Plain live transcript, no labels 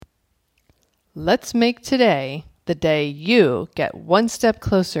Let's make today the day you get one step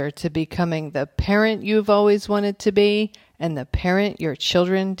closer to becoming the parent you've always wanted to be and the parent your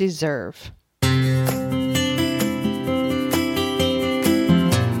children deserve.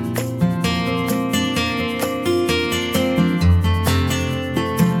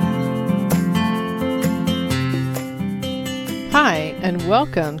 Hi, and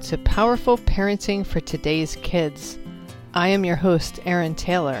welcome to Powerful Parenting for Today's Kids. I am your host, Erin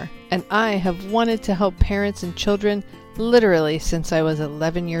Taylor, and I have wanted to help parents and children literally since I was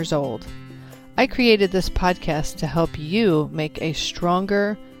 11 years old. I created this podcast to help you make a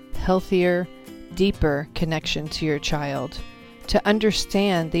stronger, healthier, deeper connection to your child, to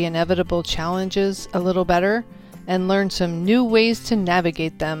understand the inevitable challenges a little better, and learn some new ways to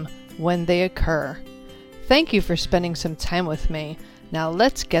navigate them when they occur. Thank you for spending some time with me. Now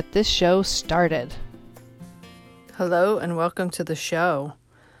let's get this show started. Hello and welcome to the show.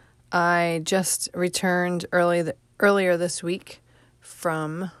 I just returned earlier this week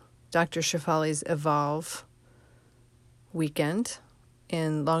from Dr. Shefali's Evolve weekend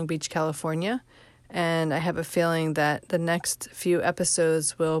in Long Beach, California, and I have a feeling that the next few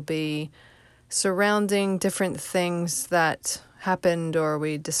episodes will be surrounding different things that happened or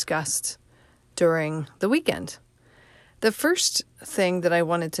we discussed during the weekend. The first thing that I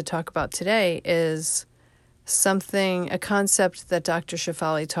wanted to talk about today is a concept that Dr.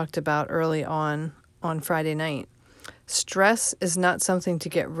 Shefali talked about early on Friday night. Stress is not something to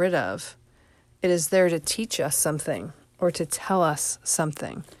get rid of. It is there to teach us something or to tell us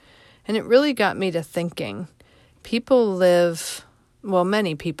something. And it really got me to thinking.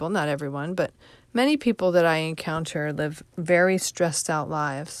 Many people, not everyone, but many people that I encounter live very stressed out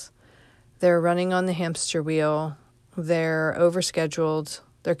lives. They're running on the hamster wheel. They're overscheduled.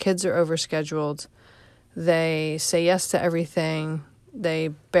 Their kids are overscheduled. They say yes to everything. They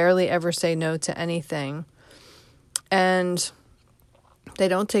barely ever say no to anything. And they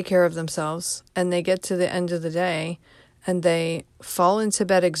don't take care of themselves. And they get to the end of the day and they fall into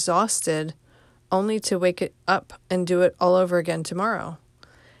bed exhausted only to wake it up and do it all over again tomorrow.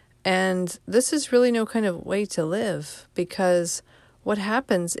 And this is really no kind of way to live, because what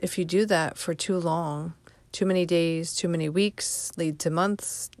happens if you do that for too long? Too many days, too many weeks, lead to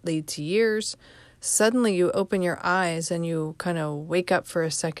months, lead to years. Suddenly you open your eyes and you kind of wake up for a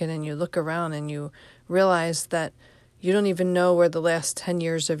second and you look around and you realize that you don't even know where the last 10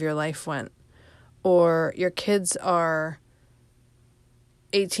 years of your life went. Or your kids are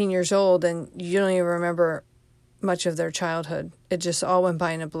 18 years old and you don't even remember much of their childhood. It just all went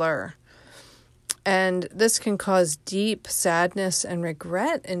by in a blur. And this can cause deep sadness and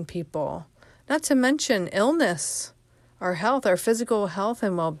regret in people, not to mention illness. Our health, our physical health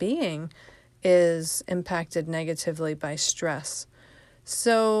and well-being is impacted negatively by stress.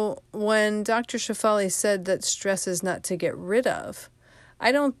 So when Dr. Shefali said that stress is not to get rid of,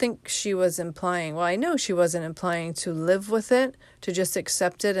 I don't think she was implying, I know she wasn't implying to live with it, to just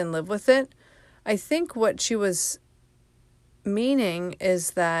accept it and live with it. I think what she was meaning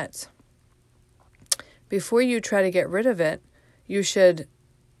is that before you try to get rid of it, you should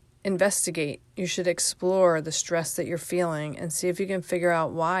investigate. You should explore the stress that you're feeling and see if you can figure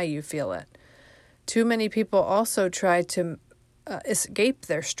out why you feel it. Too many people also try to escape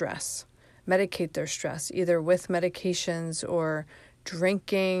their stress, medicate their stress, either with medications or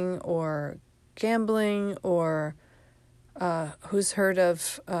drinking or gambling or who's heard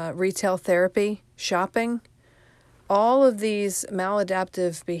of retail therapy, shopping. All of these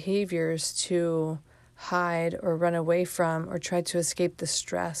maladaptive behaviors to hide or run away from or try to escape the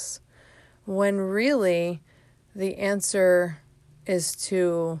stress, when really the answer is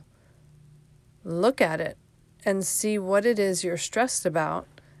to look at it and see what it is you're stressed about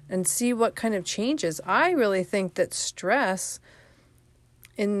and see what kind of changes. I really think that stress,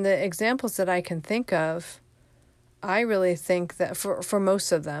 in the examples that I can think of, I really think that for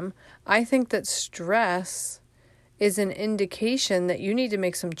most of them, I think that stress is an indication that you need to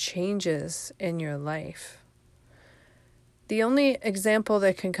make some changes in your life. The only example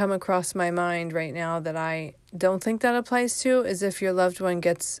that can come across my mind right now that I don't think that applies to is if your loved one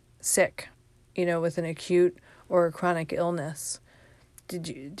gets sick, with an acute or a chronic illness.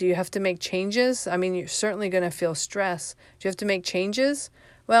 Do you have to make changes? I mean, you're certainly going to feel stress. Do you have to make changes?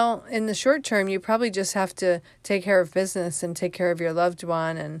 Well, in the short term, you probably just have to take care of business and take care of your loved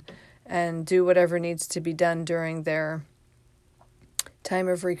one and do whatever needs to be done during their time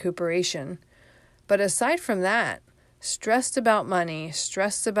of recuperation. But aside from that, stressed about money,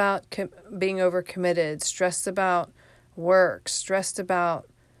 stressed about being overcommitted, stressed about work, stressed about,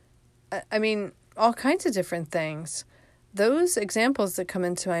 all kinds of different things. those examples that come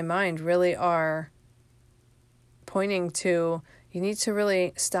into my mind really are pointing to you need to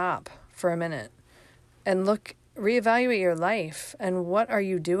really stop for a minute and reevaluate your life and what are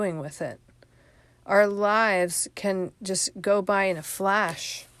you doing with it. Our lives can just go by in a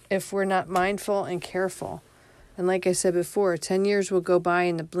flash if we're not mindful and careful. And like I said before, 10 years will go by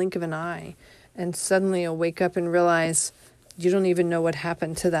in the blink of an eye, and suddenly you'll wake up and realize you don't even know what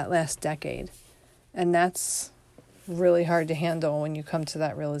happened to that last decade. And that's really hard to handle when you come to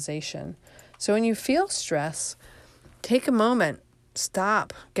that realization. So when you feel stress, take a moment,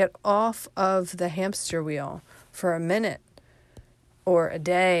 stop, get off of the hamster wheel for a minute or a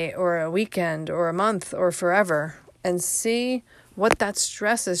day or a weekend or a month or forever and see what that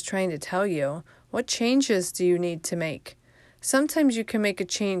stress is trying to tell you. What changes do you need to make? Sometimes you can make a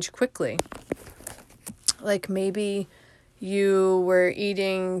change quickly. Like maybe you were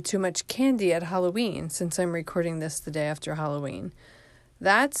eating too much candy at Halloween, since I'm recording this the day after Halloween.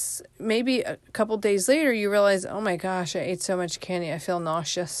 That's maybe a couple days later you realize, oh my gosh, I ate so much candy, I feel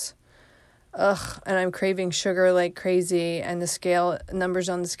nauseous. And I'm craving sugar like crazy, and the numbers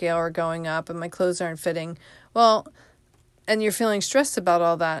on the scale are going up, and my clothes aren't fitting. Well, and you're feeling stressed about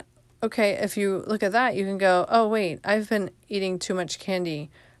all that. Okay, if you look at that, you can go, oh wait, I've been eating too much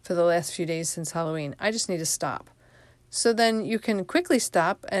candy for the last few days since Halloween. I just need to stop. So then you can quickly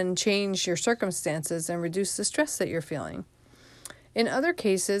stop and change your circumstances and reduce the stress that you're feeling. In other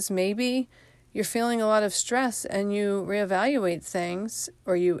cases, maybe you're feeling a lot of stress and you reevaluate things,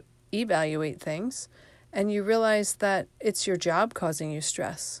 or you evaluate things, and you realize that it's your job causing you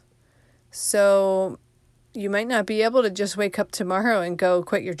stress. So you might not be able to just wake up tomorrow and go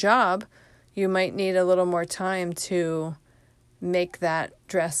quit your job. You might need a little more time to make that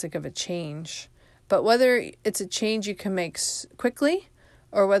drastic of a change. But whether it's a change you can make quickly,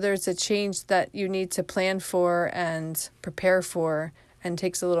 or whether it's a change that you need to plan for and prepare for and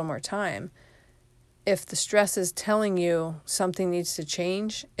takes a little more time, if the stress is telling you something needs to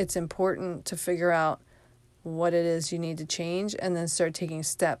change, it's important to figure out what it is you need to change and then start taking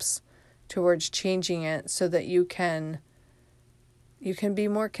steps towards changing it so that you can be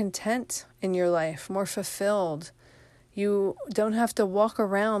more content in your life, more fulfilled. You don't have to walk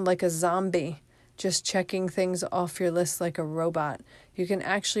around like a zombie, just checking things off your list like a robot. You can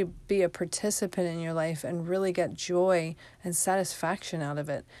actually be a participant in your life and really get joy and satisfaction out of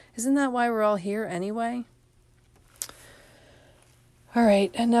it. Isn't that why we're all here anyway? All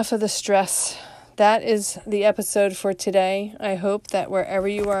right, enough of the stress. That is the episode for today. I hope that wherever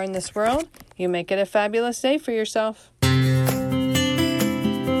you are in this world, you make it a fabulous day for yourself.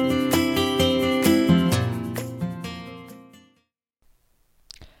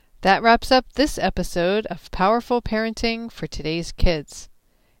 That wraps up this episode of Powerful Parenting for Today's Kids.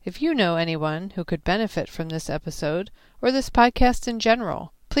 If you know anyone who could benefit from this episode or this podcast in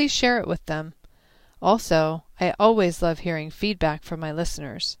general, please share it with them. Also, I always love hearing feedback from my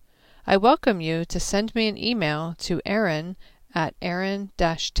listeners. I welcome you to send me an email to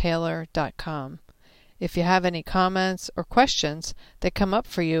erin@erin-taylor.com if you have any comments or questions that come up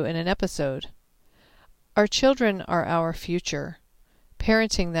for you in an episode. Our children are our future.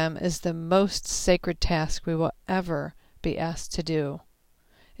 Parenting them is the most sacred task we will ever be asked to do.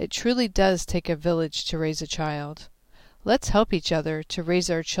 It truly does take a village to raise a child. Let's help each other to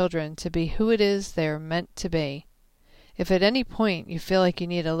raise our children to be who it is they are meant to be. If at any point you feel like you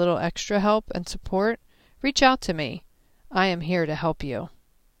need a little extra help and support, reach out to me. I am here to help you.